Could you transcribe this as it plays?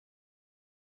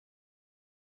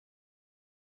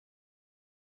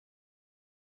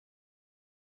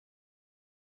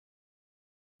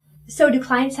So do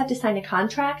clients have to sign a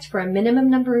contract for a minimum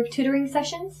number of tutoring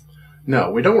sessions?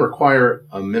 No, we don't require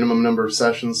a minimum number of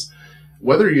sessions.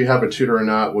 Whether you have a tutor or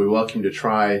not, we welcome you to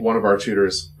try one of our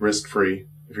tutors risk-free.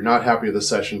 If you're not happy with the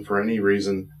session for any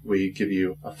reason, we give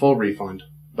you a full refund.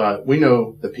 But we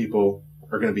know that people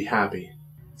are going to be happy.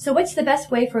 So what's the best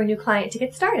way for a new client to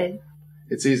get started?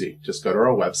 It's easy. Just go to our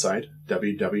website,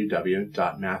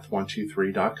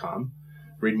 www.math123.com,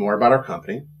 read more about our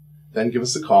company, then give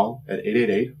us a call at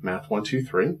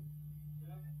 888-MATH123,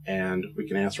 and we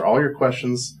can answer all your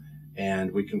questions,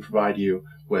 and we can provide you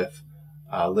with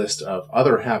a list of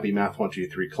other happy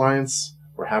Math123 clients.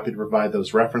 We're happy to provide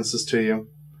those references to you,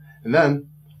 and then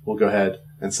we'll go ahead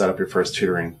and set up your first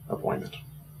tutoring appointment.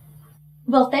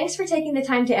 Well, thanks for taking the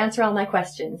time to answer all my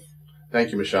questions.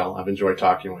 Thank you, Michelle. I've enjoyed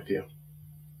talking with you.